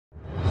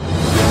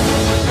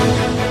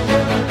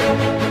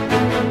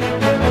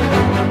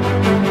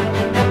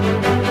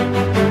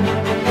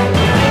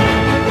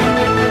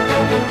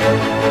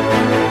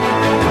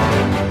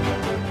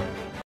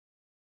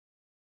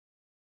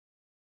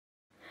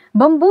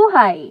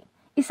Bambuhay!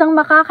 Isang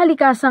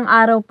makakalikasang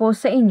araw po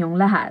sa inyong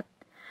lahat.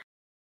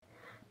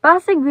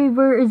 Pasig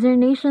River is our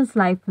nation's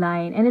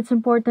lifeline and its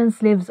importance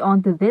lives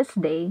on to this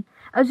day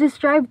as we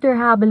strive to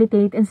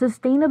rehabilitate and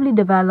sustainably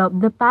develop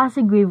the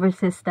Pasig River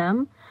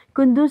System,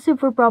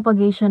 conducive for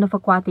propagation of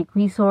aquatic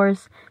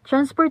resource,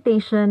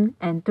 transportation,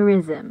 and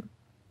tourism.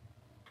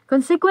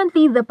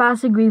 Consequently, the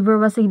Pasig River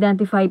was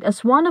identified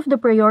as one of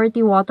the priority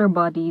water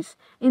bodies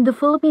in the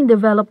Philippine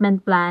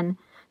Development Plan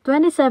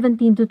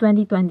 2017 to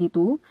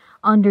 2022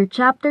 under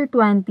Chapter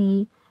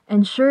 20,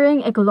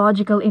 Ensuring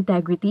Ecological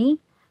Integrity,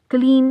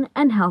 Clean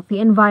and Healthy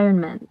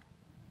Environment.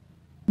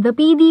 The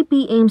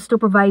PDP aims to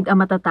provide a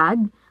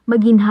matatag,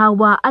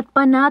 maginhawa at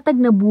panatag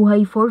na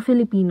buhay for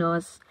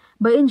Filipinos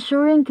by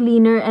ensuring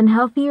cleaner and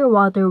healthier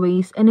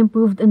waterways and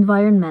improved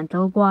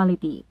environmental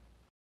quality.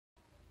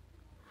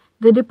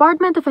 The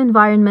Department of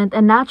Environment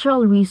and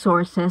Natural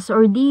Resources,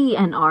 or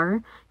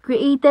DENR,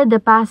 created the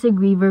Pasig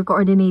River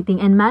Coordinating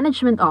and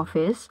Management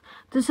Office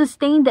to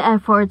sustain the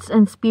efforts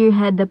and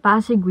spearhead the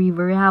Pasig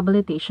River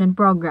Rehabilitation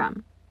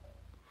Program.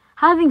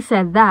 Having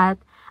said that,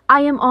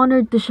 I am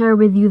honored to share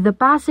with you the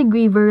Pasig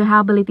River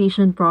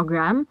Rehabilitation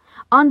Program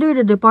under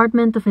the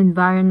Department of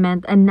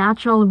Environment and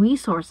Natural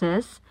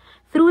Resources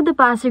through the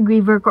Pasig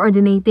River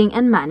Coordinating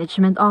and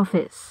Management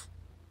Office.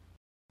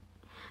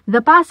 The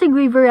Pasig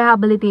River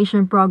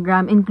Rehabilitation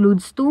Program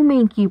includes two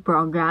main key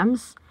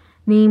programs,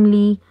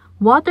 namely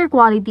Water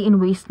Quality and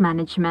Waste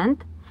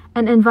Management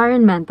and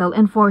Environmental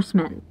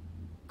Enforcement.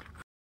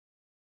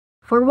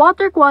 For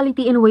water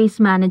quality and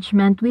waste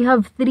management, we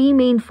have three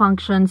main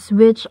functions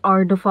which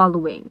are the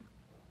following.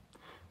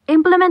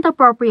 Implement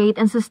appropriate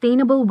and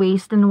sustainable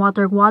waste and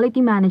water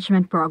quality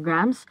management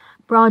programs,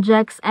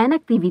 projects, and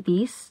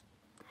activities.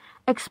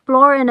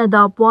 Explore and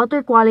adopt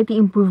water quality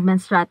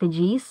improvement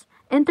strategies,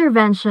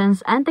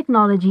 interventions, and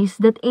technologies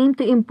that aim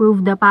to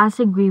improve the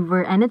Pasig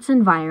River and its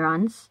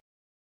environs.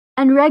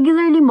 And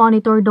regularly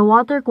monitor the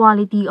water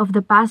quality of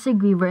the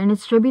Pasig River and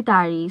its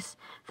tributaries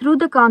through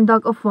the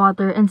conduct of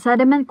water and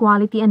sediment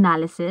quality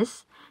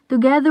analysis,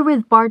 together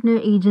with partner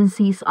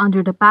agencies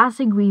under the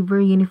Pasig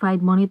River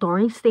Unified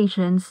Monitoring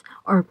Stations,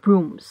 or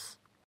PRUMS.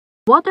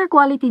 Water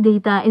quality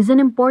data is an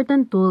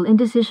important tool in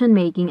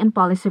decision-making and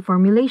policy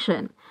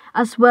formulation,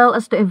 as well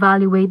as to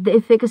evaluate the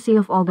efficacy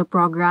of all the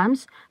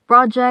programs,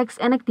 projects,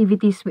 and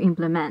activities we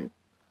implement.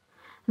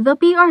 The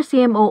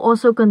PRCMO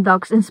also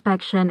conducts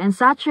inspection and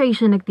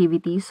saturation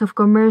activities of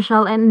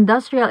commercial and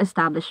industrial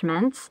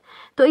establishments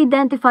to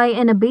identify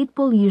and abate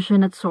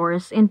pollution at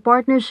source in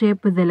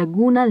partnership with the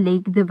Laguna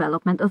Lake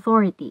Development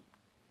Authority.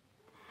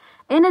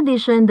 In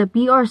addition, the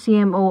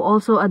PRCMO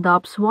also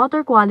adopts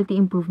water quality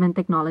improvement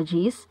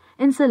technologies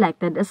in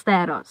selected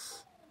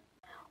esteros.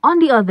 On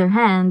the other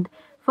hand,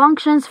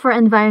 functions for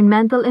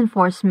environmental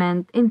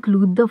enforcement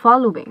include the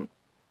following: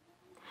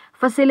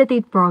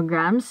 facilitate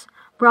programs,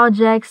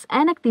 projects,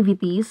 and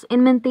activities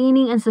in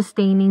maintaining and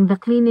sustaining the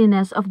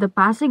cleanliness of the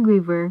Pasig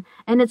River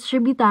and its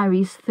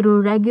tributaries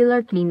through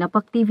regular cleanup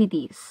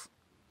activities.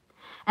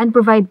 And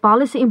provide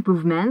policy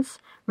improvements,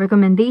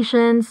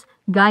 recommendations,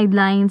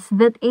 guidelines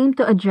that aim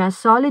to address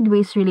solid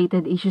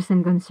waste-related issues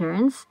and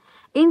concerns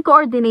in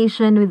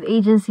coordination with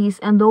agencies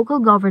and local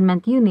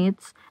government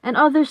units and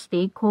other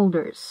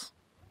stakeholders.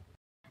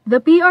 The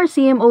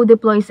PRCMO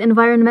deploys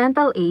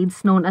environmental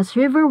aids known as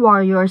river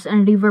warriors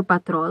and river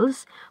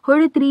patrols who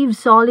retrieve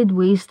solid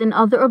waste and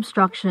other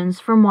obstructions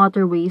from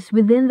waterways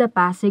within the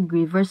Pasig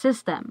River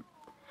System.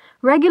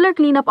 Regular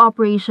cleanup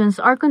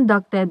operations are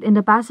conducted in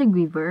the Pasig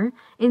River,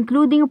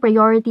 including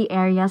priority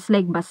areas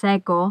like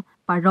Baseco,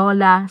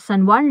 Parola,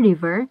 San Juan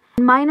River,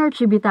 and minor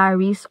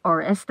tributaries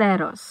or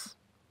esteros.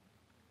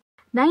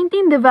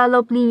 19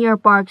 developed linear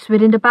parks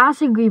within the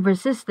Pasig River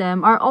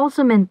System are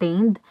also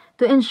maintained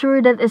to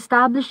ensure that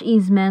established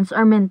easements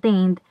are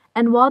maintained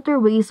and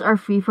waterways are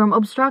free from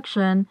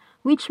obstruction,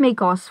 which may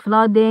cause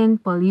flooding,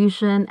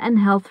 pollution, and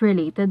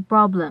health-related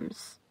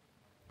problems.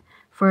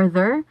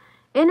 Further,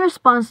 in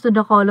response to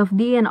the call of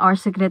DENR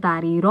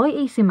Secretary Roy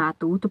A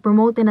to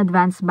promote and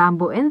advance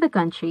bamboo in the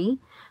country,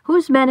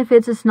 whose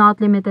benefits is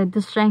not limited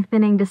to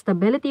strengthening the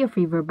stability of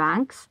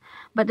riverbanks,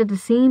 but at the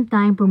same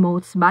time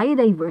promotes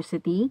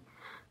biodiversity,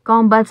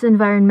 combats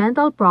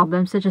environmental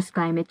problems such as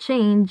climate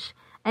change,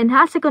 and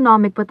has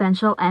economic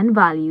potential and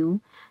value,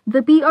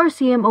 the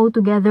PRCMO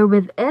together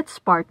with its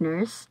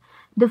partners,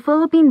 the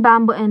Philippine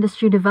Bamboo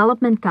Industry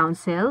Development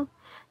Council,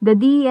 the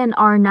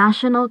DENR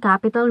National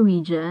Capital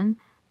Region,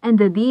 and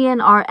the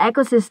DENR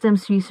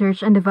Ecosystems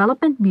Research and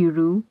Development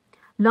Bureau,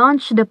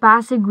 launched the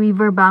Pasig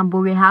River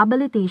Bamboo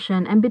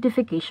Rehabilitation and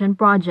Beautification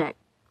Project.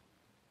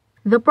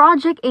 The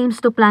project aims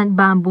to plant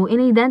bamboo in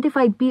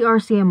identified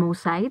PRCMO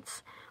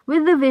sites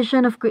with the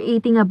vision of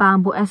creating a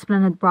bamboo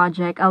esplanade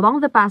project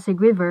along the Pasig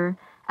River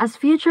as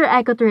future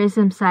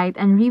ecotourism site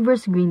and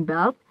rivers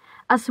greenbelt,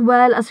 as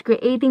well as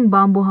creating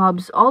bamboo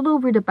hubs all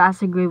over the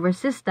Pasig River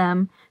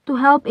System to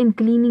help in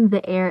cleaning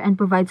the air and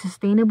provide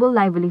sustainable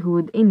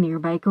livelihood in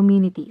nearby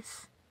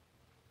communities.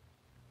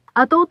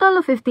 A total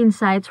of 15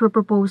 sites were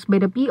proposed by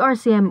the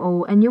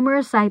PRCMO, and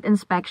numerous site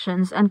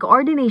inspections and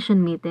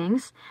coordination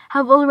meetings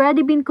have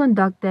already been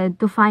conducted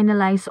to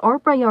finalize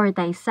or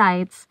prioritize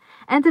sites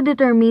and to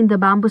determine the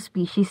bamboo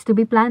species to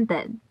be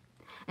planted.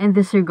 In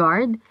this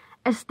regard,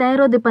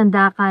 Estero de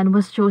Pandacan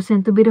was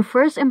chosen to be the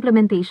first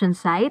implementation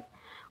site,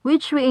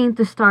 which we aim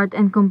to start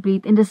and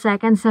complete in the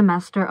second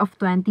semester of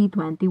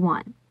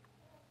 2021.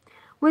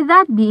 With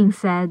that being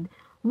said,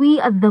 we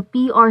at the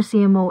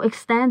PRCMO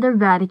extend our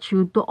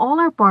gratitude to all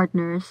our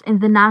partners in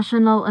the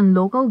national and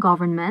local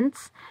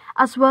governments,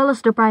 as well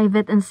as the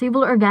private and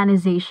civil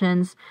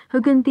organizations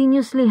who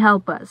continuously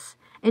help us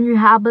in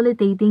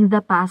rehabilitating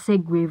the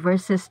Pasig River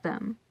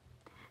System.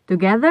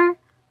 Together,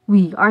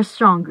 we are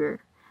stronger.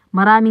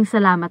 Maraming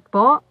salamat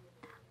po.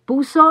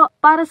 Puso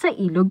para sa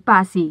Ilog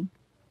Pasig.